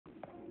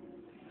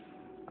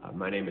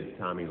My name is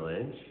Tommy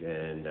Lynch,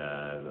 and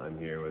I'm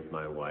here with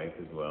my wife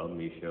as well,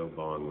 Mhisho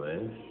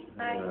Vuong-Lynch.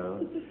 Hi.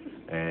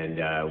 And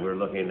we're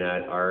looking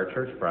at our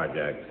church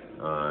project.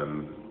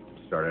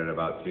 Started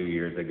about 2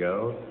 years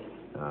ago.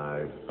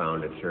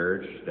 Found a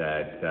church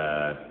that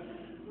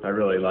I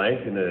really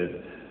liked in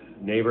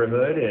a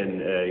neighborhood,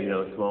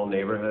 and small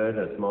neighborhood,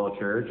 a small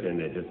church,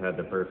 and it just had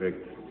the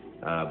perfect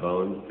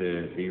bones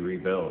to be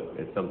rebuilt.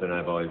 It's something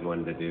I've always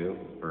wanted to do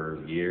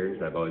for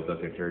years. I've always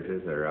looked at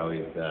churches. They're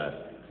always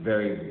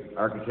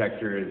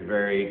architecture is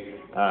very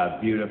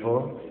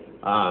beautiful.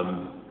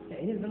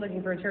 He's been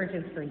looking for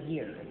churches for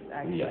years,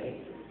 actually.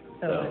 Yeah.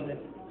 So in the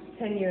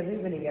 10 years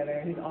we've been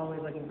together, he's always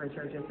looking for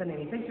churches, sending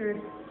me pictures.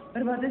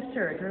 What about this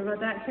church? What about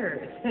that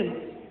church?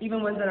 And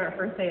even ones that aren't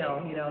for sale,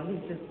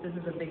 this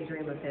is a big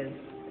dream of his,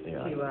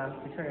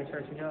 to turn a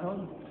church into a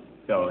home.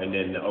 So, and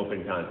then the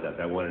open concept.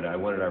 I wanted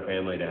our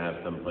family to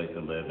have some place to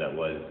live that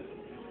was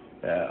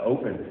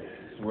open.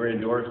 We're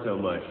indoors so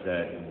much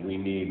that we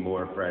need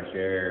more fresh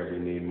air, we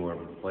need more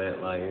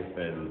plant life,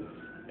 and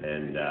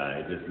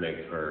it just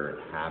makes for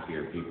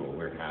happier people.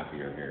 We're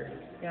happier here.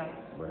 Yeah.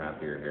 We're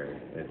happier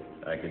here.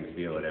 I can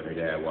feel it every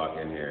day I walk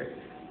in here.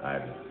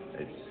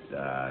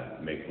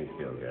 It makes me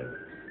feel good.